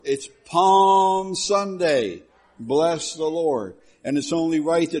It's Palm Sunday. Bless the Lord. And it's only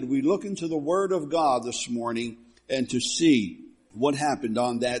right that we look into the Word of God this morning and to see what happened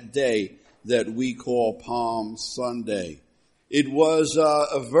on that day that we call Palm Sunday. It was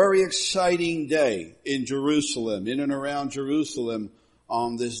a very exciting day in Jerusalem, in and around Jerusalem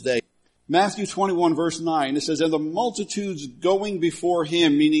on this day. Matthew 21 verse 9, it says, "And the multitudes going before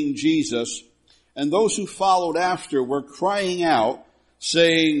him," meaning Jesus, "and those who followed after were crying out,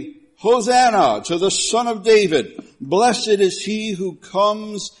 saying, Hosanna to the Son of David. Blessed is he who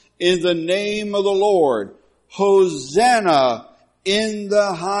comes in the name of the Lord. Hosanna in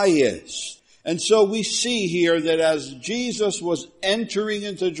the highest." And so we see here that as Jesus was entering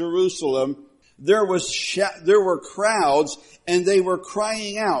into Jerusalem, there were crowds and they were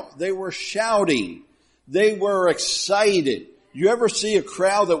crying out. They were shouting. They were excited. You ever see a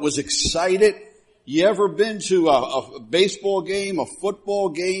crowd that was excited? You ever been to a baseball game, a football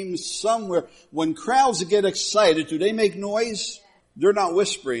game, somewhere? When crowds get excited, do they make noise? They're not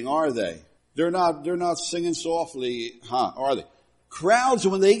whispering, are they? They're not singing softly, are they? Crowds,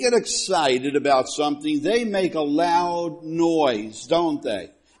 when they get excited about something, they make a loud noise, don't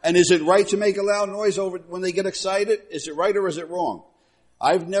they? And is it right to make a loud noise when they get excited? Is it right or is it wrong?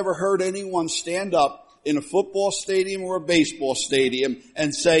 I've never heard anyone stand up in a football stadium or a baseball stadium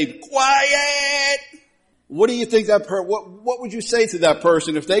and say, "Quiet!" What do you think what would you say to that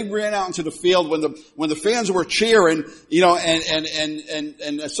person if they ran out into the field when the fans were cheering,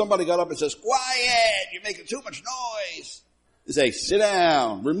 and somebody got up and says, "Quiet! You're making too much noise." They say, "Sit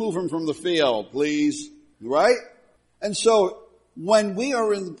down. Remove him from the field, please." Right? And so when we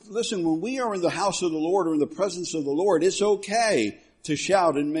are in the house of the Lord or in the presence of the Lord, it's okay to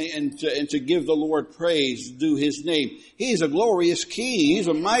shout and to give the Lord praise, do his name. He's a glorious king. He's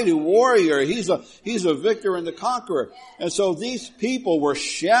a mighty warrior. He's a victor and the conqueror. And so these people were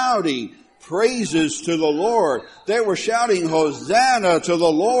shouting praises to the Lord. They were shouting Hosanna to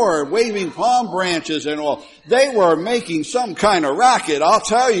the Lord, waving palm branches and all. They were making some kind of racket, I'll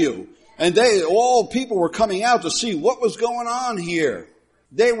tell you. And all people were coming out to see what was going on here.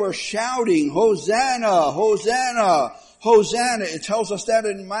 They were shouting, Hosanna, Hosanna, Hosanna. It tells us that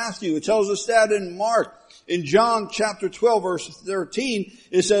in Matthew. It tells us that in Mark. In John chapter 12 verse 13,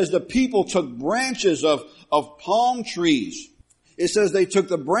 it says the people took branches of palm trees. It says they took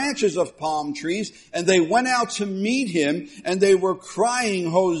the branches of palm trees and they went out to meet him and they were crying,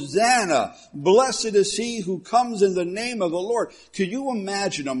 Hosanna, blessed is he who comes in the name of the Lord. Could you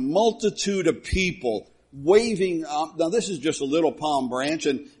imagine a multitude of people waving up? Now this is just a little palm branch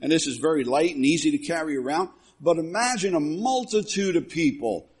and this is very light and easy to carry around. But imagine a multitude of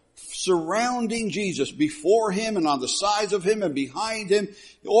people surrounding Jesus, before him and on the sides of him and behind him,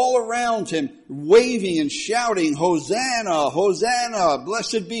 all around him, waving and shouting, Hosanna, Hosanna,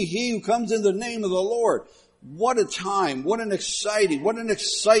 blessed be he who comes in the name of the Lord. What a time, what an excitement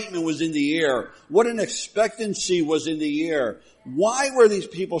was in the air, what an expectancy was in the air. Why were these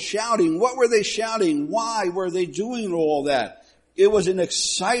people shouting? What were they shouting? Why were they doing all that? It was an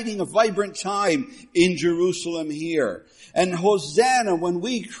exciting, a vibrant time in Jerusalem here. And Hosanna, when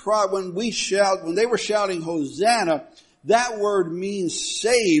they were shouting Hosanna, that word means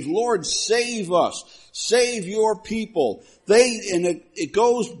save. Lord, save us. Save your people. It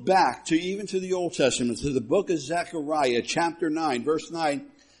goes back even to the Old Testament, to the book of Zechariah, chapter 9, verse 9,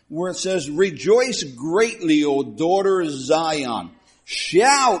 where it says, "Rejoice greatly, O daughter Zion.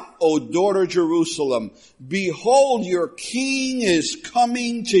 Shout, O daughter Jerusalem. Behold, your king is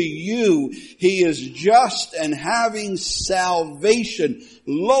coming to you. He is just and having salvation,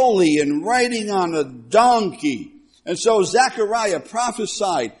 lowly and riding on a donkey." And so Zechariah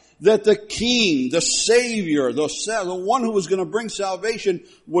prophesied that the king, the savior, the one who was going to bring salvation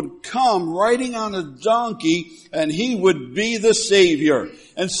would come riding on a donkey and he would be the savior.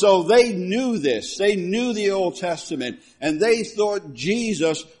 And so they knew this. They knew the Old Testament and they thought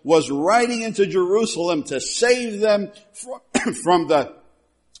Jesus was riding into Jerusalem to save them from the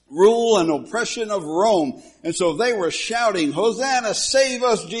rule and oppression of Rome. And so they were shouting, Hosanna, save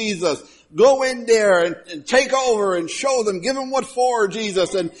us, Jesus. Go in there and take over and show them, give them what for,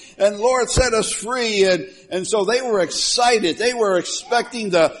 Jesus, and Lord, set us free. And so they were excited. They were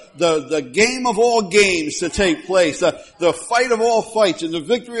expecting the game of all games to take place, the fight of all fights and the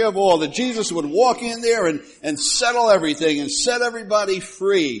victory of all, that Jesus would walk in there and settle everything and set everybody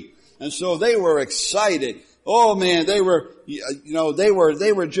free. And so they were excited. Oh man, they were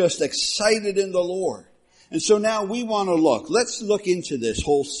just excited in the Lord. And so now we want to let's look into this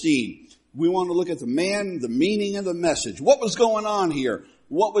whole scene. We want to look at the man, the meaning, and the message. What was going on here?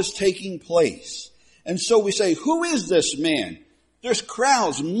 What was taking place? And so we say, who is this man? There's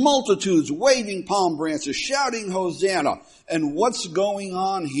crowds, multitudes waving palm branches, shouting Hosanna. And what's going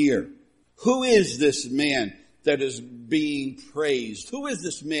on here? Who is this man that is being praised? Who is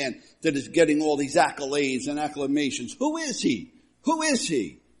this man that is getting all these accolades and acclamations? Who is he? Who is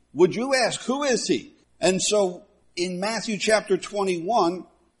he? Would you ask, who is he? And so in Matthew chapter 21,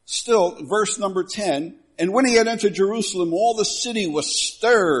 still verse number 10, and when he had entered Jerusalem, all the city was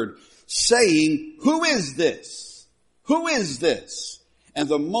stirred, saying, who is this? Who is this? And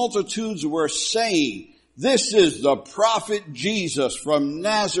the multitudes were saying, this is the prophet Jesus from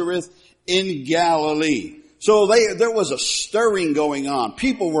Nazareth in Galilee. So there was a stirring going on.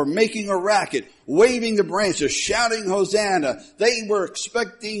 People were making a racket, waving the branches, shouting Hosanna. They were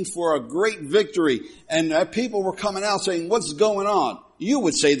expecting for a great victory. And people were coming out saying, what's going on? You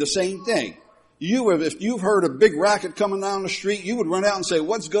would say the same thing. If you've heard a big racket coming down the street, you would run out and say,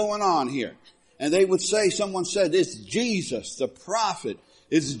 what's going on here? And they would say, someone said, it's Jesus, the prophet.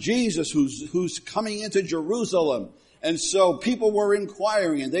 It's Jesus who's coming into Jerusalem. And so people were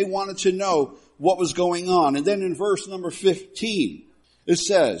inquiring and they wanted to know what was going on. And then in verse number 15, it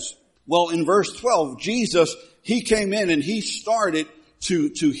says, well, in verse 12, Jesus, he came in and he started to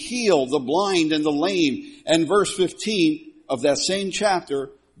heal the blind and the lame. And verse 15 of that same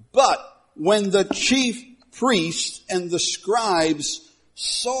chapter, but when the chief priests and the scribes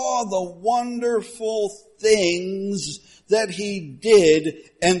saw the wonderful things that he did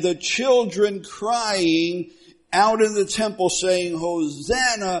and the children crying out in the temple saying,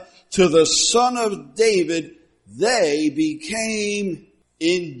 Hosanna to the Son of David, they became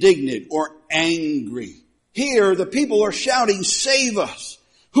indignant or angry. Here, the people are shouting, save us.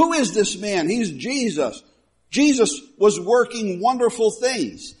 Who is this man? He's Jesus. Jesus was working wonderful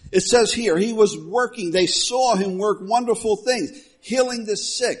things. It says here, he was working. They saw him work wonderful things, healing the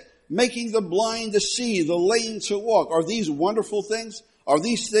sick, making the blind to see, the lame to walk. Are these wonderful things? Are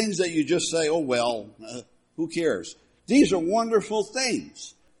these things that you just say, oh, well, who cares? These are wonderful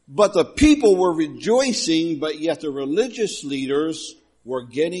things. But the people were rejoicing, but yet the religious leaders were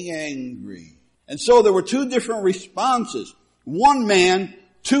getting angry. And so there were two different responses. One man,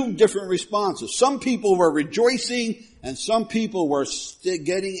 two different responses. Some people were rejoicing and some people were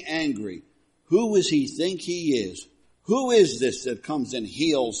getting angry. Who does he think he is? Who is this that comes and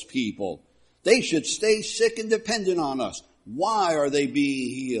heals people? They should stay sick and dependent on us. Why are they being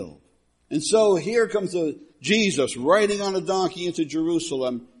healed? And so here comes Jesus riding on a donkey into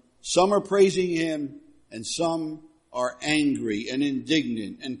Jerusalem. Some are praising him and some are angry and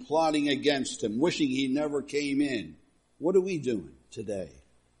indignant and plotting against him, wishing he never came in. What are we doing today?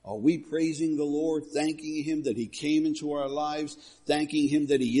 Are we praising the Lord, thanking him that he came into our lives, thanking him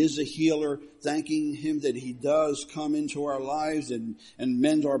that he is a healer, thanking him that he does come into our lives and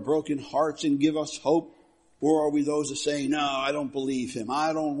mend our broken hearts and give us hope? Or are we those that say, no, I don't believe him.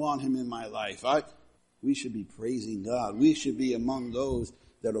 I don't want him in my life. We should be praising God. We should be among those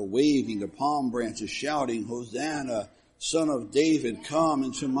that are waving the palm branches, shouting, Hosanna, Son of David, come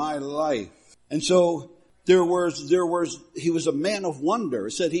into my life. And so he was a man of wonder.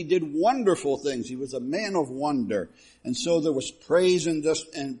 It said he did wonderful things. He was a man of wonder. And so there was praise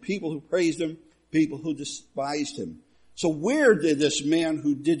and people who praised him, people who despised him. So where did this man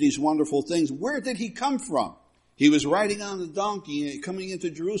who did these wonderful things, where did he come from? He was riding on the donkey and coming into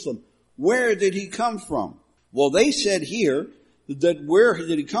Jerusalem. Where did he come from? Well, they said here that where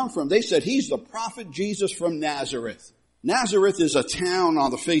did he come from? They said he's the prophet Jesus from Nazareth. Nazareth is a town on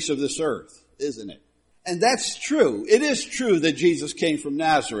the face of this earth, isn't it? And that's true. It is true that Jesus came from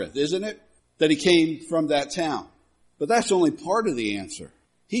Nazareth, isn't it? That he came from that town. But that's only part of the answer.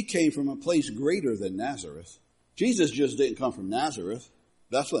 He came from a place greater than Nazareth. Jesus just didn't come from Nazareth,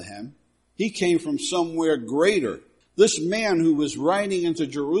 Bethlehem. He came from somewhere greater. This man who was riding into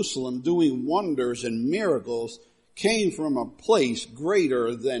Jerusalem doing wonders and miracles came from a place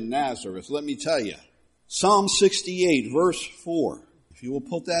greater than Nazareth. Let me tell you. Psalm 68 verse 4. If you will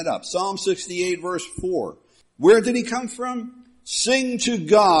put that up. Psalm 68 verse 4. Where did he come from? Sing to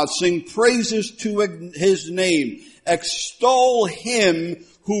God. Sing praises to his name. Extol him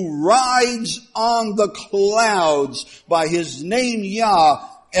who rides on the clouds by his name Yah,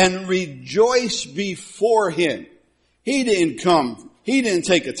 and rejoice before him. He didn't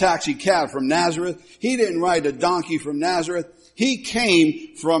take a taxi cab from Nazareth. He didn't ride a donkey from Nazareth. He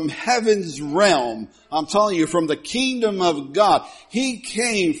came from heaven's realm. I'm telling you, from the kingdom of God. He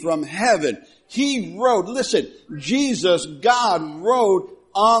came from heaven. He rode, listen, Jesus, God rode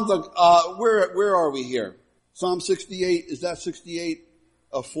on the, where are we here? Psalm 68, is that 68?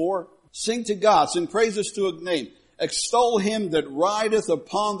 4? Sing to God, sing praises to his name. Extol him that rideth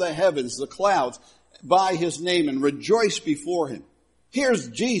upon the heavens, the clouds, by his name, and rejoice before him. Here's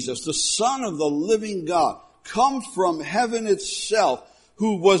Jesus, the Son of the living God, come from heaven itself,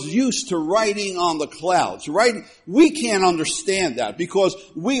 who was used to riding on the clouds, right? We can't understand that because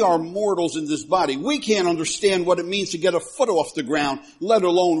we are mortals in this body. We can't understand what it means to get a foot off the ground, let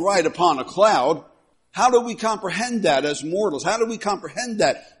alone ride upon a cloud. How do we comprehend that as mortals? How do we comprehend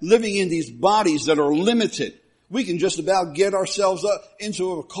that living in these bodies that are limited? We can just about get ourselves up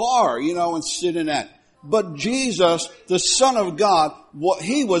into a car, and sit in that. But Jesus, the Son of God,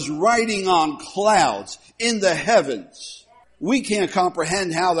 he was riding on clouds in the heavens. We can't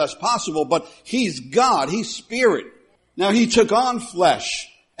comprehend how that's possible, but he's God, he's spirit. Now he took on flesh,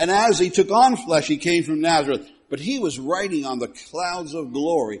 and as he took on flesh, he came from Nazareth, but he was riding on the clouds of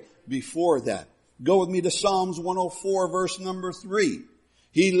glory before that. Go with me to Psalms 104, verse number 3.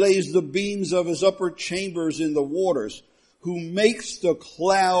 He lays the beams of his upper chambers in the waters, who makes the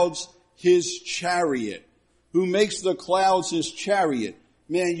clouds his chariot. Who makes the clouds his chariot.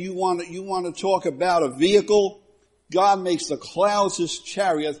 Man, you want to talk about a vehicle? God makes the clouds his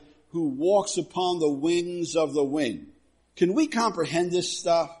chariot, who walks upon the wings of the wind. Can we comprehend this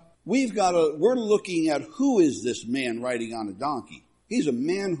stuff? We're looking at who is this man riding on a donkey. He's a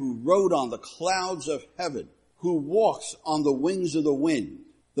man who rode on the clouds of heaven, who walks on the wings of the wind.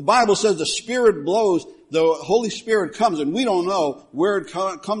 The Bible says the Spirit blows, the Holy Spirit comes, and we don't know where it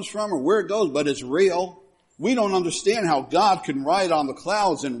comes from or where it goes, but it's real. We don't understand how God can ride on the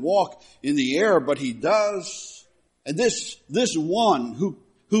clouds and walk in the air, but he does. And this one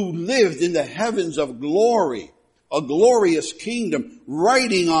who lived in the heavens of glory, a glorious kingdom,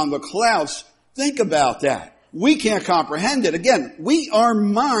 riding on the clouds, think about that. We can't comprehend it. Again, our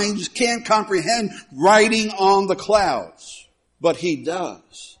minds can't comprehend riding on the clouds. But he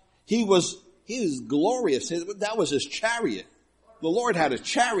does. He was glorious. That was his chariot. The Lord had a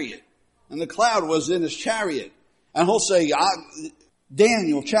chariot, and the cloud was in his chariot. And he'll say,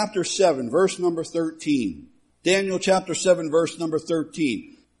 Daniel chapter 7, verse number 13. Daniel chapter 7, verse number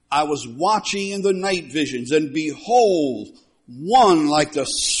 13. I was watching in the night visions, and behold, one like the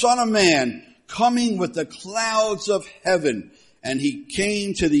Son of Man, coming with the clouds of heaven. And he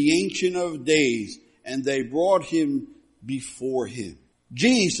came to the Ancient of Days, and they brought him before him.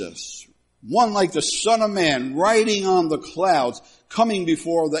 Jesus, one like the Son of Man, riding on the clouds, coming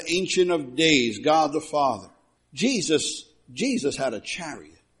before the Ancient of Days, God the Father. Jesus had a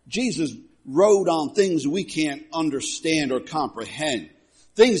chariot. Jesus rode on things we can't understand or comprehend.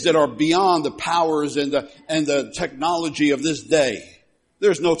 Things that are beyond the powers and the technology of this day.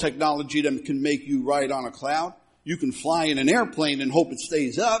 There's no technology that can make you ride on a cloud. You can fly in an airplane and hope it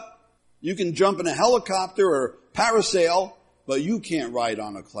stays up. You can jump in a helicopter or parasail, but you can't ride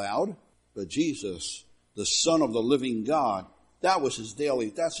on a cloud. But Jesus, the Son of the living God, that's his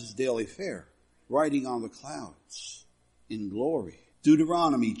daily fare. Riding on the clouds in glory.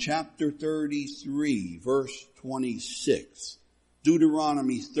 Deuteronomy chapter 33, verse 26.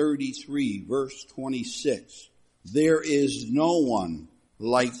 Deuteronomy 33, verse 26. There is no one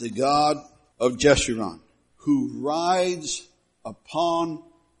like the God of Jeshurun, who rides upon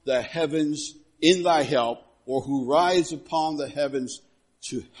the heavens in thy help, or who rides upon the heavens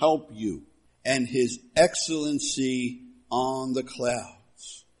to help you, and his excellency on the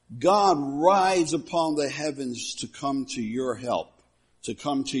clouds. God rides upon the heavens to come to your help, to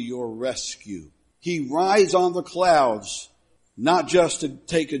come to your rescue. He rides on the clouds, not just to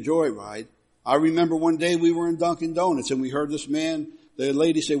take a joyride. I remember one day we were in Dunkin' Donuts and we heard the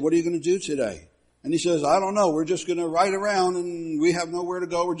lady say, what are you going to do today? And he says, I don't know. We're just going to ride around and we have nowhere to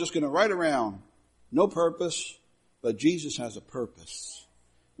go. We're just going to ride around. No purpose, but Jesus has a purpose.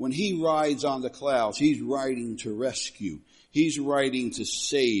 When he rides on the clouds, he's riding to rescue. He's riding to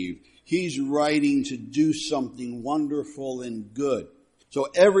save. He's riding to do something wonderful and good. So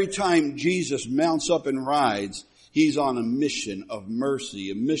every time Jesus mounts up and rides, he's on a mission of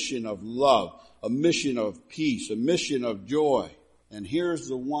mercy, a mission of love, a mission of peace, a mission of joy. And here's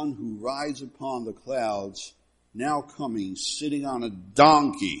the one who rides upon the clouds, now coming, sitting on a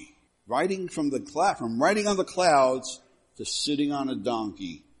donkey, from riding on the clouds to sitting on a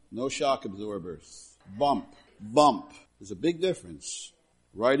donkey. No shock absorbers. Bump. There's a big difference.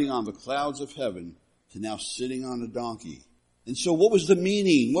 Riding on the clouds of heaven to now sitting on a donkey. And so what was the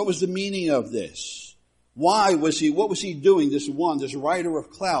meaning? What was the meaning of this? What was he doing, this rider of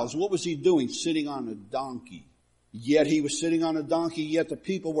clouds? What was he doing sitting on a donkey? Yet he was sitting on a donkey, yet the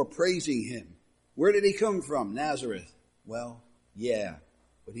people were praising him. Where did he come from? Nazareth. Well, yeah,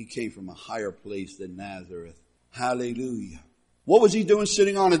 but he came from a higher place than Nazareth. Hallelujah. What was he doing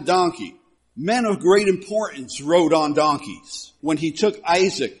sitting on a donkey? Men of great importance rode on donkeys. When he took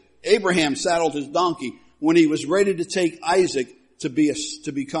Isaac, Abraham saddled his donkey when he was ready to take Isaac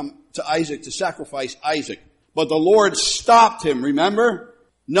to Isaac, to sacrifice Isaac. But the Lord stopped him, remember?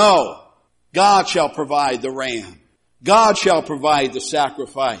 No. God shall provide the ram. God shall provide the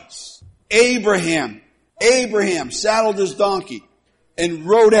sacrifice. Abraham saddled his donkey and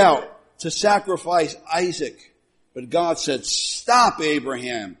rode out to sacrifice Isaac. But God said, stop,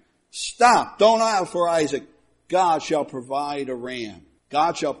 Abraham. Stop. Don't out for Isaac. God shall provide a ram.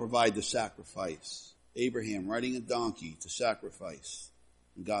 God shall provide the sacrifice. Abraham riding a donkey to sacrifice.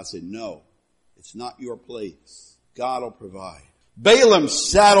 And God said, no, it's not your place. God will provide. Balaam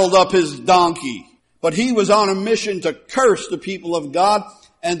saddled up his donkey, but he was on a mission to curse the people of God.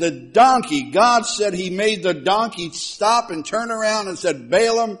 And the donkey, God said he made the donkey stop and turn around and said,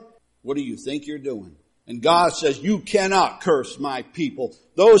 Balaam, what do you think you're doing? And God says, you cannot curse my people.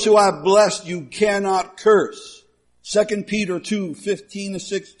 Those who I've blessed, you cannot curse. 2 Peter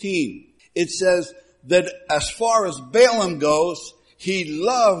 2:15-16. It says that as far as Balaam goes, he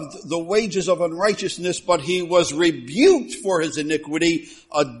loved the wages of unrighteousness, but he was rebuked for his iniquity.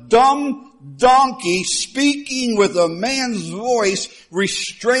 A dumb donkey speaking with a man's voice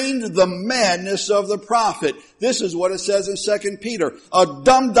restrained the madness of the prophet. This is what it says in 2 Peter. A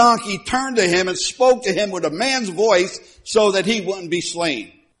dumb donkey turned to him and spoke to him with a man's voice so that he wouldn't be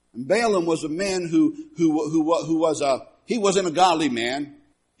slain. And Balaam was a man he wasn't a godly man.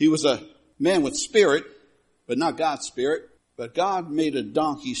 He was a man with spirit, but not God's spirit. But God made a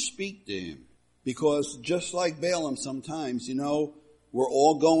donkey speak to him. Because just like Balaam sometimes, we're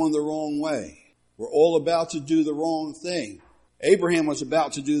all going the wrong way. We're all about to do the wrong thing. Abraham was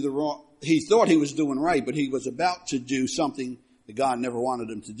about to do the wrong, he thought he was doing right, but he was about to do something that God never wanted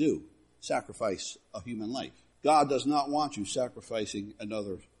him to do. Sacrifice a human life. God does not want you sacrificing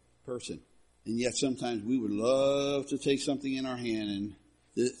another person. And yet sometimes we would love to take something in our hand and,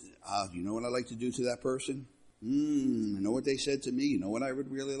 you know what I like to do to that person? You know what they said to me? You know what I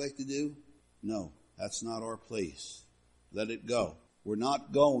would really like to do? No, that's not our place. Let it go. We're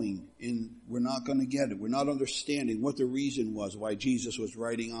not going to get it. We're not understanding what the reason was why Jesus was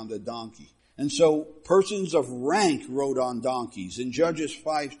riding on the donkey. And so persons of rank rode on donkeys. In Judges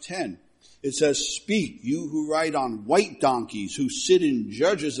 5:10, it says, speak, you who ride on white donkeys, who sit in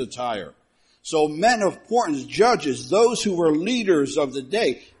judges' attire. So men of importance, judges, those who were leaders of the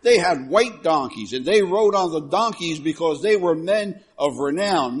day, they had white donkeys, and they rode on the donkeys because they were men of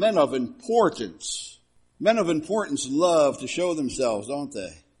renown, men of importance. Men of importance love to show themselves, don't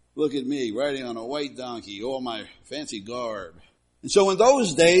they? Look at me riding on a white donkey, all my fancy garb. And so in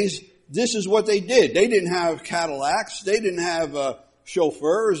those days, this is what they did. They didn't have Cadillacs, they didn't have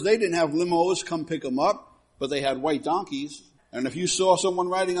chauffeurs, they didn't have limos come pick them up, but they had white donkeys. And if you saw someone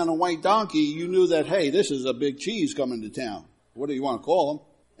riding on a white donkey, you knew that, hey, this is a big cheese coming to town. What do you want to call them?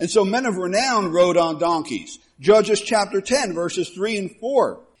 And so men of renown rode on donkeys. Judges chapter 10, verses 3 and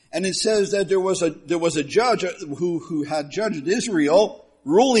 4. And it says that there was a judge who had judged Israel,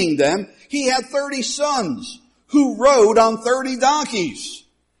 ruling them. He had 30 sons who rode on 30 donkeys.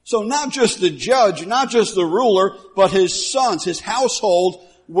 So not just the judge, not just the ruler, but his sons, his household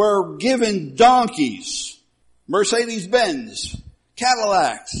were given donkeys. Mercedes-Benz,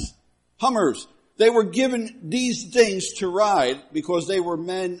 Cadillacs, Hummers. They were given these things to ride because they were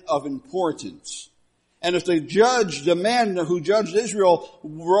men of importance. And if the man who judged Israel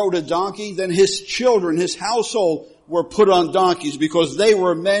rode a donkey, then his children, his household were put on donkeys because they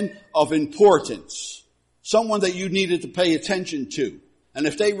were men of importance. Someone that you needed to pay attention to. And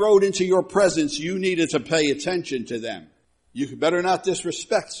if they rode into your presence, you needed to pay attention to them. You better not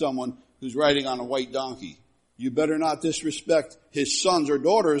disrespect someone who's riding on a white donkey. You better not disrespect his sons or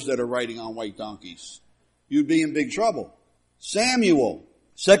daughters that are riding on white donkeys. You'd be in big trouble. Samuel,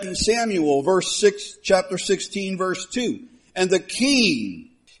 2 Samuel, chapter 16, verse 2. And the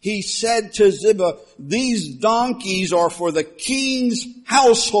king, he said to Ziba, these donkeys are for the king's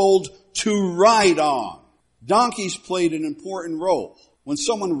household to ride on. Donkeys played an important role. When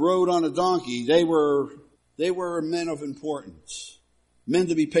someone rode on a donkey, they were men of importance. Men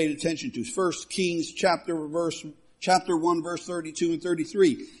to be paid attention to. 1 Kings chapter 1, verse 32 and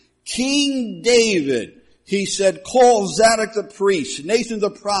 33. King David, he said, call Zadok the priest, Nathan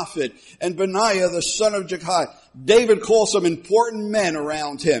the prophet, and Benaiah the son of Jehoiada. David called some important men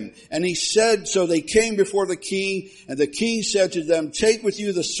around him. And he said, so they came before the king, and the king said to them, take with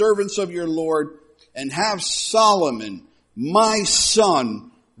you the servants of your Lord, and have Solomon, my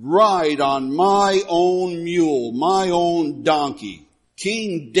son, ride on my own mule, my own donkey.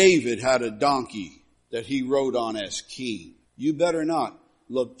 King David had a donkey that he rode on as king. You better not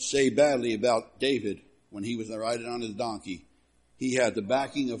say badly about David when he was riding on his donkey. He had the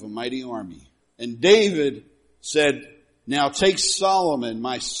backing of a mighty army. And David said, Now take Solomon,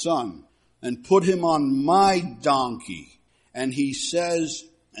 my son, and put him on my donkey. And he says,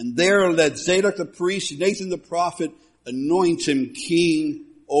 and there let Zadok the priest, Nathan the prophet, anoint him king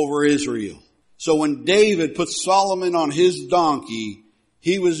over Israel. So when David put Solomon on his donkey,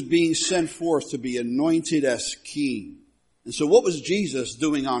 he was being sent forth to be anointed as king. And so what was Jesus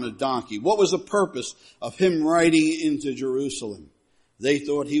doing on a donkey? What was the purpose of him riding into Jerusalem? They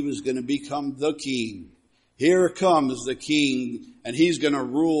thought he was going to become the king. Here comes the king, and he's going to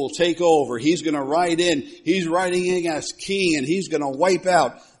rule, take over. He's going to ride in. He's riding in as king, and he's going to wipe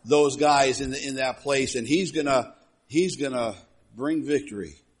out those guys in that place, and he's going to bring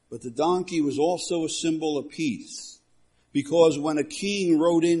victory. But the donkey was also a symbol of peace, because when a king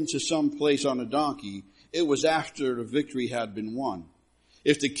rode into some place on a donkey, it was after the victory had been won.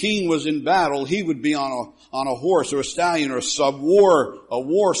 If the king was in battle, he would be on a horse or a stallion or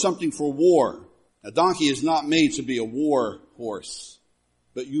something for war. A donkey is not made to be a war horse,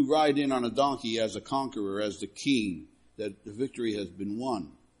 but you ride in on a donkey as a conqueror, as the king, that the victory has been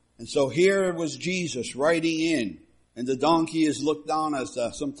won. And so here was Jesus riding in, and the donkey is looked on as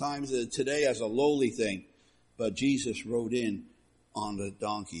sometimes today as a lowly thing, but Jesus rode in on the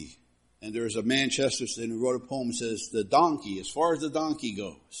donkey. And there's a man, Chesterton, who wrote a poem that says, the donkey, as far as the donkey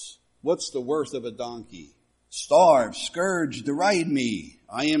goes, what's the worth of a donkey? Starved, scourged, deride me.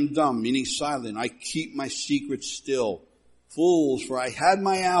 I am dumb, meaning silent. I keep my secret still. Fools, for I had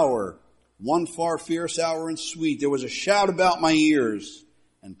my hour, one far fierce hour and sweet. There was a shout about my ears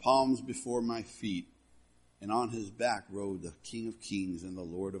and palms before my feet. And on his back rode the King of Kings and the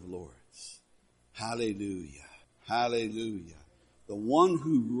Lord of Lords. Hallelujah. Hallelujah. The one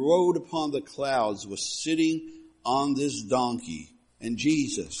who rode upon the clouds was sitting on this donkey. And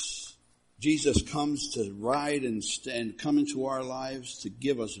Jesus comes to ride and come into our lives to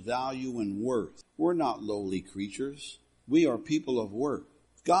give us value and worth. We're not lowly creatures. We are people of worth.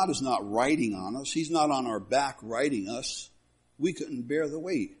 God is not riding on us. He's not on our back riding us. We couldn't bear the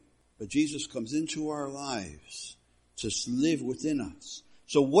weight. But Jesus comes into our lives to live within us.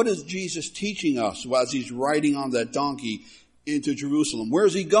 So what is Jesus teaching us as he's riding on that donkey into Jerusalem? Where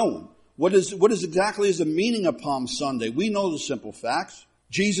is he going? What is exactly is the meaning of Palm Sunday? We know the simple facts.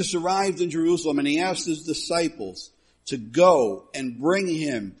 Jesus arrived in Jerusalem and he asked his disciples to go and bring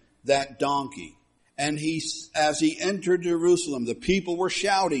him that donkey. And as he entered Jerusalem, the people were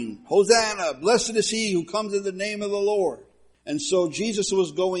shouting, Hosanna, blessed is he who comes in the name of the Lord. And so Jesus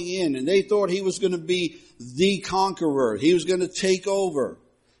was going in, and they thought he was going to be the conqueror. He was going to take over.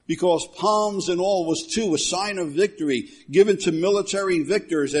 Because palms and all was too a sign of victory given to military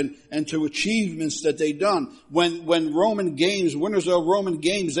victors and to achievements that they done. When Roman games, winners of Roman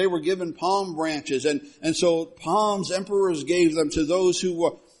games, they were given palm branches. And so palms, emperors gave them to those who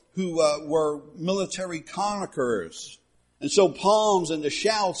were military conquerors. And so palms and the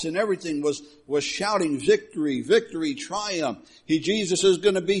shouts and everything was shouting victory, victory, triumph. Jesus is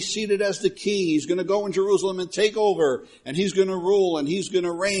going to be seated as the king. He's going to go in Jerusalem and take over, and he's going to rule, and he's going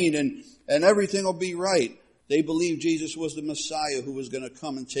to reign, and everything will be right. They believed Jesus was the Messiah who was going to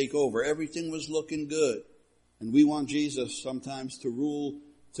come and take over. Everything was looking good. And we want Jesus sometimes to rule,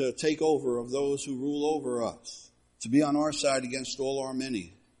 to take over of those who rule over us, to be on our side against all our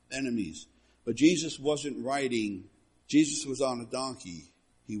many enemies. But Jesus wasn't riding. Jesus was on a donkey.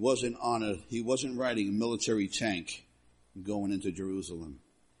 He wasn't riding a military tank going into Jerusalem.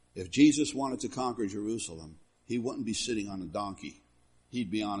 If Jesus wanted to conquer Jerusalem, he wouldn't be sitting on a donkey.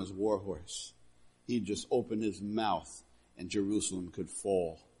 He'd be on his war horse. He'd just open his mouth and Jerusalem could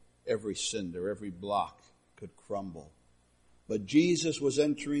fall. Every cinder, every block could crumble. But Jesus was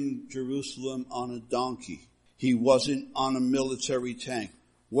entering Jerusalem on a donkey. He wasn't on a military tank.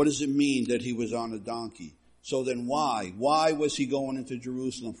 What does it mean that he was on a donkey? So then why? Why was he going into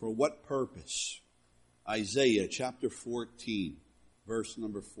Jerusalem? For what purpose? Isaiah chapter 14, verse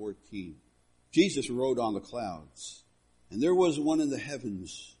number 14. Jesus rode on the clouds. And there was one in the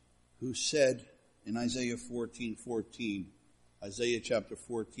heavens who said in Isaiah 14:14, Isaiah chapter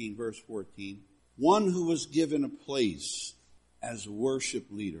 14, verse 14, one who was given a place as worship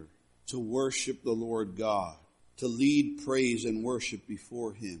leader to worship the Lord God, to lead praise and worship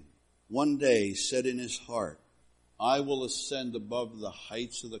before him. One day said in his heart, I will ascend above the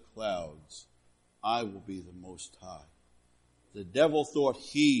heights of the clouds. I will be the Most High. The devil thought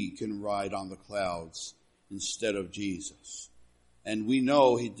he can ride on the clouds instead of Jesus. And we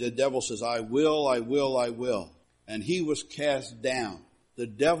know the devil says, I will, I will, I will. And he was cast down. The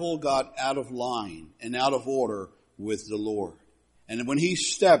devil got out of line and out of order with the Lord. And when he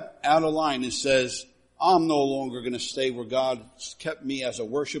stepped out of line and says, I'm no longer going to stay where God kept me as a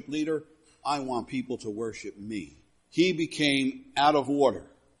worship leader. I want people to worship me. he became out of order.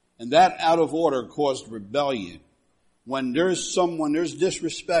 And that out of order caused rebellion. When there's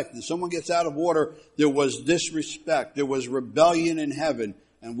disrespect, and someone gets out of order, there was disrespect. There was rebellion in heaven.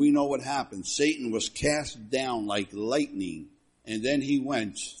 And we know what happened. Satan was cast down like lightning. And then he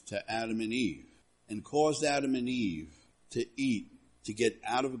went to Adam and Eve and caused Adam and Eve to eat, to get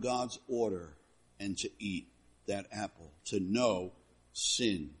out of God's order and to eat that apple, to know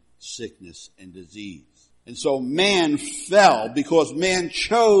sin, sickness, and disease. And so man fell because man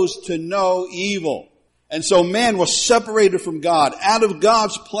chose to know evil. And so man was separated from God, out of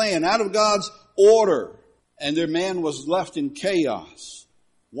God's plan, out of God's order. And their man was left in chaos.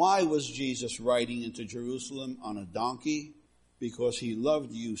 Why was Jesus riding into Jerusalem on a donkey? Because he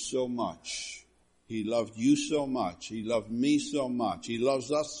loved you so much. He loved you so much. He loved me so much. He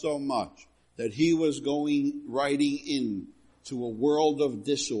loves us so much that he was riding into a world of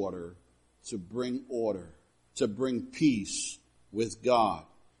disorder to bring order, to bring peace with God.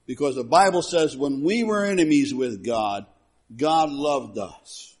 Because the Bible says when we were enemies with God, God loved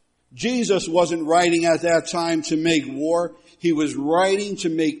us. Jesus wasn't riding at that time to make war. He was riding to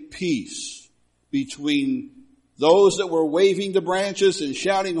make peace between those that were waving the branches and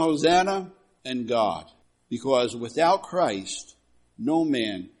shouting Hosanna and God. Because without Christ, no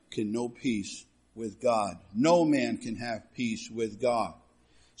man can know peace with God. No man can have peace with God.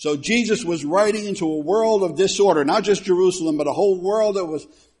 So Jesus was riding into a world of disorder, not just Jerusalem, but a whole world that was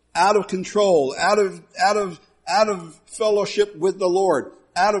out of control, out of fellowship with the Lord,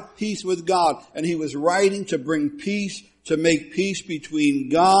 out of peace with God. And he was riding to bring peace, to make peace between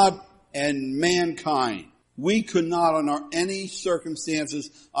God and mankind. We could not, under any circumstances,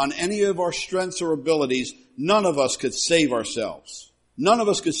 on any of our strengths or abilities, none of us could save ourselves. None of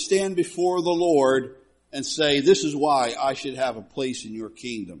us could stand before the Lord and say, this is why I should have a place in your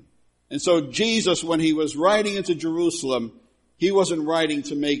kingdom. And so Jesus, when he was riding into Jerusalem, he wasn't riding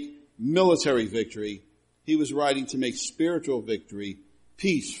to make military victory. He was riding to make spiritual victory,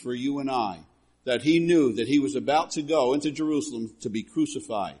 peace for you and I. That he knew that he was about to go into Jerusalem to be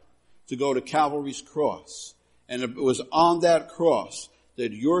crucified, to go to Calvary's cross. And it was on that cross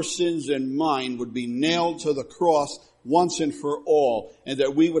that your sins and mine would be nailed to the cross once and for all, and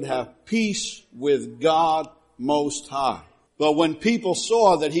that we would have peace with God Most High. But when people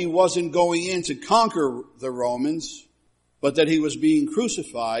saw that he wasn't going in to conquer the Romans, but that he was being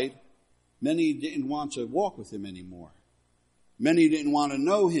crucified, many didn't want to walk with him anymore. Many didn't want to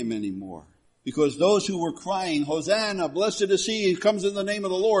know him anymore. Because those who were crying, Hosanna, blessed is he who comes in the name of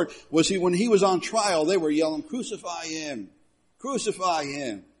the Lord, when he was on trial, they were yelling, crucify him, crucify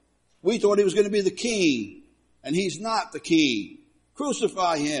him. We thought he was going to be the king, and he's not the king.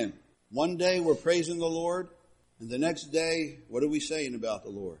 Crucify him. One day we're praising the Lord, and the next day, what are we saying about the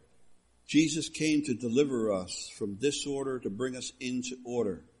Lord? Jesus came to deliver us from disorder, to bring us into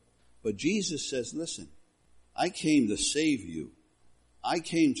order. But Jesus says, listen, I came to save you. I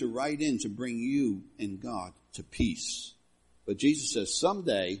came to ride in to bring you and God to peace. But Jesus says,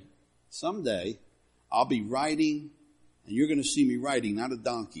 someday, I'll be riding, and you're going to see me riding, not a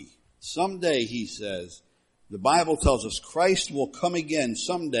donkey. Someday, he says, the Bible tells us Christ will come again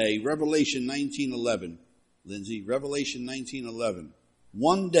someday, Revelation 19:11. Lindsay, Revelation 19:11.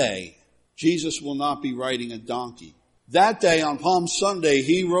 One day, Jesus will not be riding a donkey. That day, on Palm Sunday,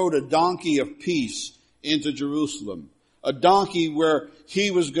 he rode a donkey of peace into Jerusalem. A donkey where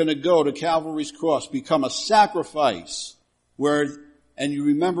he was going to go to Calvary's cross, become a sacrifice. And you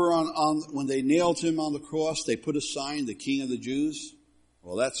remember on when they nailed him on the cross, they put a sign, the King of the Jews?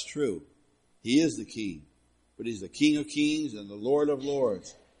 Well, that's true. He is the King. But he's the King of Kings and the Lord of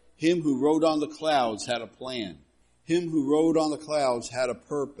Lords. Him who rode on the clouds had a plan. Him who rode on the clouds had a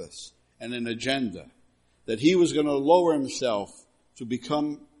purpose and an agenda. That he was going to lower himself to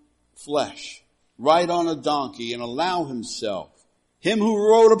become flesh, ride on a donkey, and allow himself, him who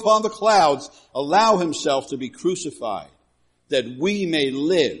rode upon the clouds, allow himself to be crucified, that we may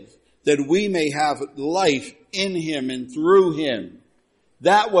live, that we may have life in him and through him.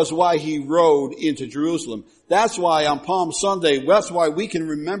 That was why he rode into Jerusalem. That's why on Palm Sunday, that's why we can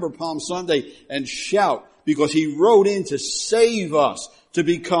remember Palm Sunday and shout, because he rode in to save us, to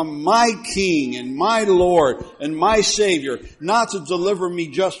become my King and my Lord and my Savior, not to deliver me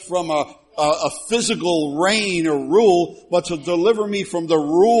just from a physical reign or rule, but to deliver me from the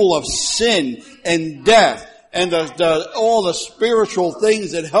rule of sin and death and all the spiritual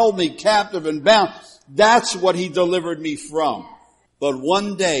things that held me captive and bound. That's what he delivered me from. But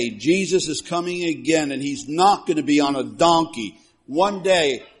one day, Jesus is coming again, and he's not going to be on a donkey. One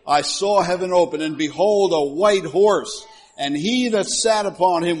day, I saw heaven open, and behold, a white horse. And he that sat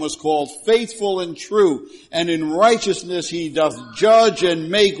upon him was called Faithful and True. And in righteousness he doth judge and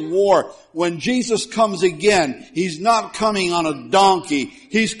make war. When Jesus comes again, he's not coming on a donkey.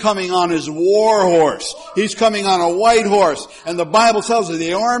 He's coming on his war horse. He's coming on a white horse. And the Bible tells us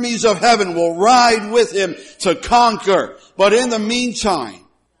the armies of heaven will ride with him to conquer. But in the meantime,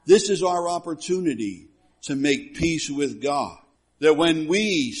 this is our opportunity to make peace with God. That when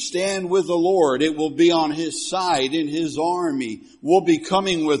we stand with the Lord, it will be on his side in his army. We'll be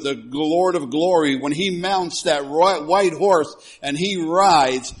coming with the Lord of glory. When he mounts that white horse and he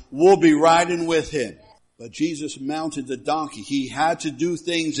rides, we'll be riding with him. But Jesus mounted the donkey. He had to do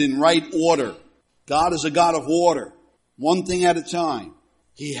things in right order. God is a God of order. One thing at a time.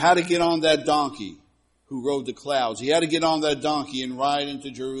 He had to get on that donkey who rode the clouds. He had to get on that donkey and ride into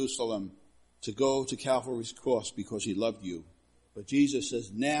Jerusalem to go to Calvary's cross because he loved you. But Jesus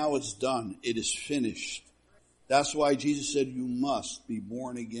says, now it's done. It is finished. That's why Jesus said, you must be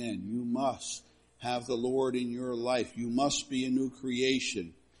born again. You must have the Lord in your life. You must be a new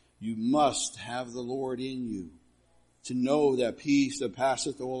creation. You must have the Lord in you. To know that peace that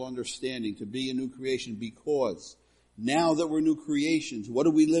passeth all understanding, to be a new creation, because now that we're new creations, what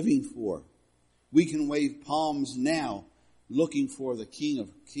are we living for? We can wave palms now, looking for the King of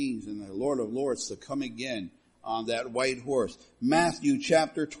Kings and the Lord of Lords to come again on that white horse. Matthew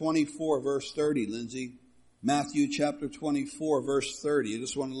chapter 24 verse 30, Lindsay. Matthew chapter 24 verse 30. I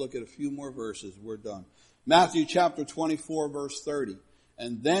just want to look at a few more verses. We're done. Matthew chapter 24 verse 30.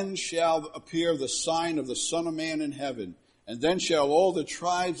 And then shall appear the sign of the Son of Man in heaven. And then shall all the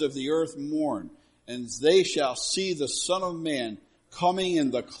tribes of the earth mourn. And they shall see the Son of Man coming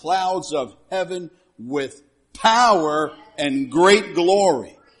in the clouds of heaven with power and great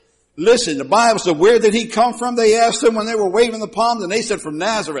glory. Listen, the Bible said, where did he come from? They asked him when they were waving the palms, and they said, from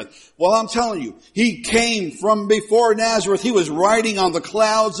Nazareth. Well, I'm telling you, he came from before Nazareth. He was riding on the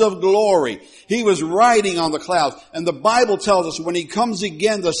clouds of glory. He was riding on the clouds. And the Bible tells us when he comes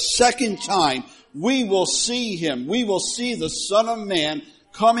again the second time, we will see him. We will see the Son of Man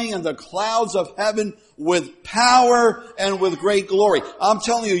coming in the clouds of heaven with power and with great glory. I'm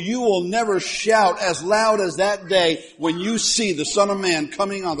telling you, you will never shout as loud as that day when you see the Son of Man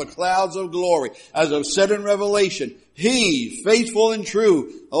coming on the clouds of glory. As I've said in Revelation, he, faithful and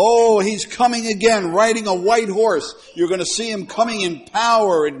true, oh, he's coming again, riding a white horse. You're going to see him coming in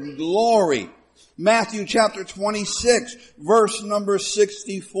power and glory. Matthew chapter 26, verse number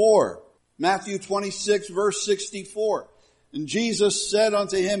 64. Matthew 26, verse 64. And Jesus said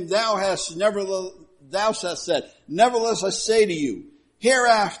unto him, Thou hast said, nevertheless I say to you,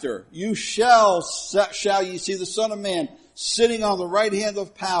 hereafter you shall ye see the Son of Man sitting on the right hand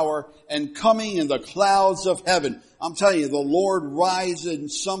of power and coming in the clouds of heaven. I'm telling you, the Lord rides in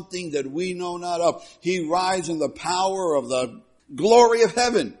something that we know not of. He rides in the power of the glory of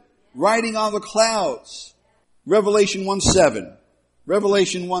heaven, riding on the clouds. Revelation 1:7.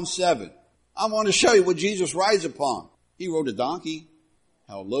 Revelation 1:7. I want to show you what Jesus rides upon. He rode a donkey.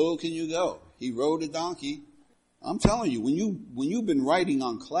 How low can you go? He rode a donkey. I'm telling you, when you've been riding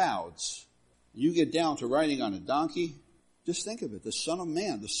on clouds, you get down to riding on a donkey, just think of it. The Son of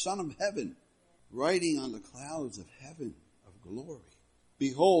Man, the Son of Heaven, riding on the clouds of heaven, of glory.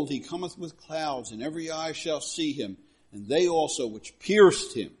 Behold, he cometh with clouds, and every eye shall see him, and they also which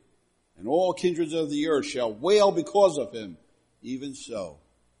pierced him, and all kindreds of the earth shall wail because of him. Even so,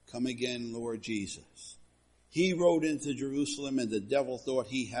 come again, Lord Jesus. He rode into Jerusalem, and the devil thought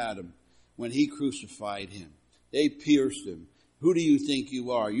he had him when he crucified him. They pierced him. Who do you think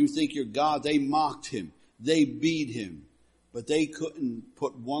you are? You think you're God? They mocked him. They beat him. But they couldn't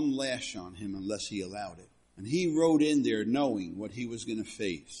put one lash on him unless he allowed it. And he rode in there knowing what he was going to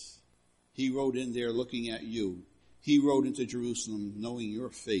face. He rode in there looking at you. He rode into Jerusalem knowing your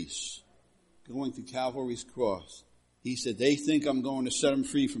face. Going to Calvary's cross. He said, they think I'm going to set them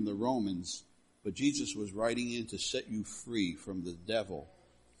free from the Romans. But Jesus was riding in to set you free from the devil,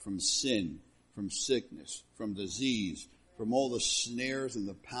 from sin, from sickness, from disease, from all the snares and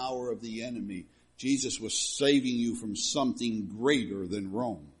the power of the enemy. Jesus was saving you from something greater than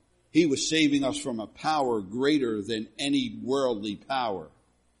Rome. He was saving us from a power greater than any worldly power,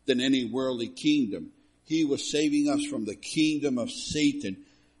 than any worldly kingdom. He was saving us from the kingdom of Satan,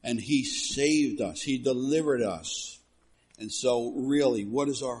 and he saved us. He delivered us. And so really, what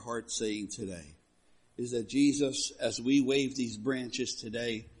is our heart saying today? Is that Jesus, as we wave these branches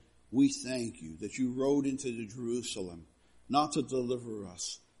today, we thank you that you rode into the Jerusalem, not to deliver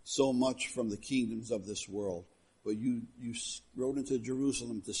us so much from the kingdoms of this world, but you rode into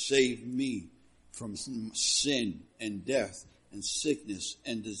Jerusalem to save me from sin and death and sickness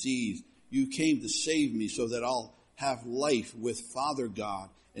and disease. You came to save me so that I'll have life with Father God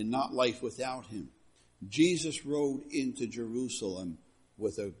and not life without him. Jesus rode into Jerusalem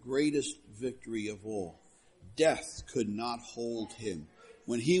with the greatest victory of all. Death could not hold him.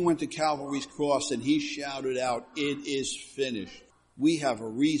 When he went to Calvary's cross and he shouted out, "It is finished," we have a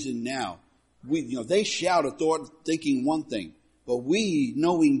reason now. They shouted, thinking one thing, but we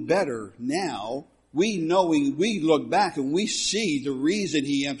knowing better now, we look back and we see the reason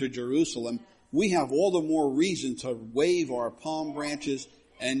he entered Jerusalem. We have all the more reason to wave our palm branches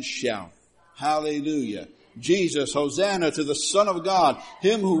and shout. Hallelujah. Jesus, Hosanna to the Son of God,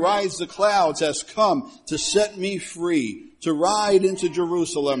 him who rides the clouds, has come to set me free, to ride into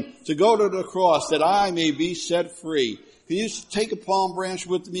Jerusalem, to go to the cross that I may be set free. Can you take a palm branch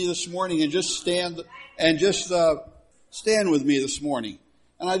with me this morning and just stand with me this morning?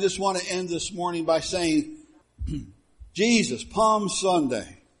 And I just want to end this morning by saying, Jesus, Palm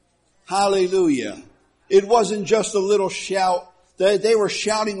Sunday. Hallelujah. It wasn't just a little shout. They were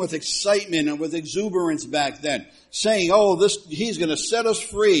shouting with excitement and with exuberance back then, saying, he's going to set us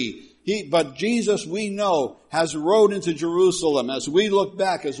free. But Jesus, we know, has rode into Jerusalem. As we look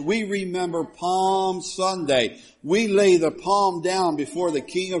back, as we remember Palm Sunday, we lay the palm down before the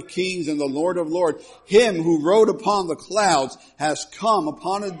King of Kings and the Lord of Lords. Him who rode upon the clouds has come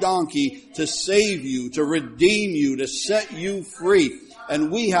upon a donkey to save you, to redeem you, to set you free. And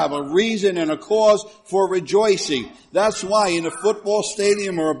we have a reason and a cause for rejoicing. That's why in a football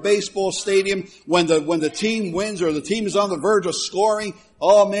stadium or a baseball stadium, when the team wins or the team is on the verge of scoring,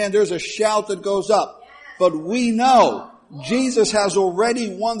 oh man, there's a shout that goes up. But we know Jesus has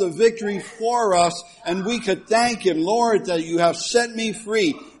already won the victory for us, and we could thank him, Lord, that you have set me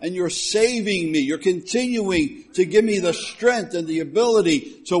free and you're saving me. You're continuing to give me the strength and the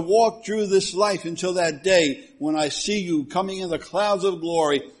ability to walk through this life until that day when I see you coming in the clouds of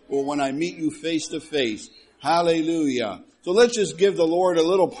glory, or when I meet you face to face. Hallelujah. So let's just give the Lord a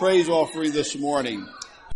little praise offering this morning.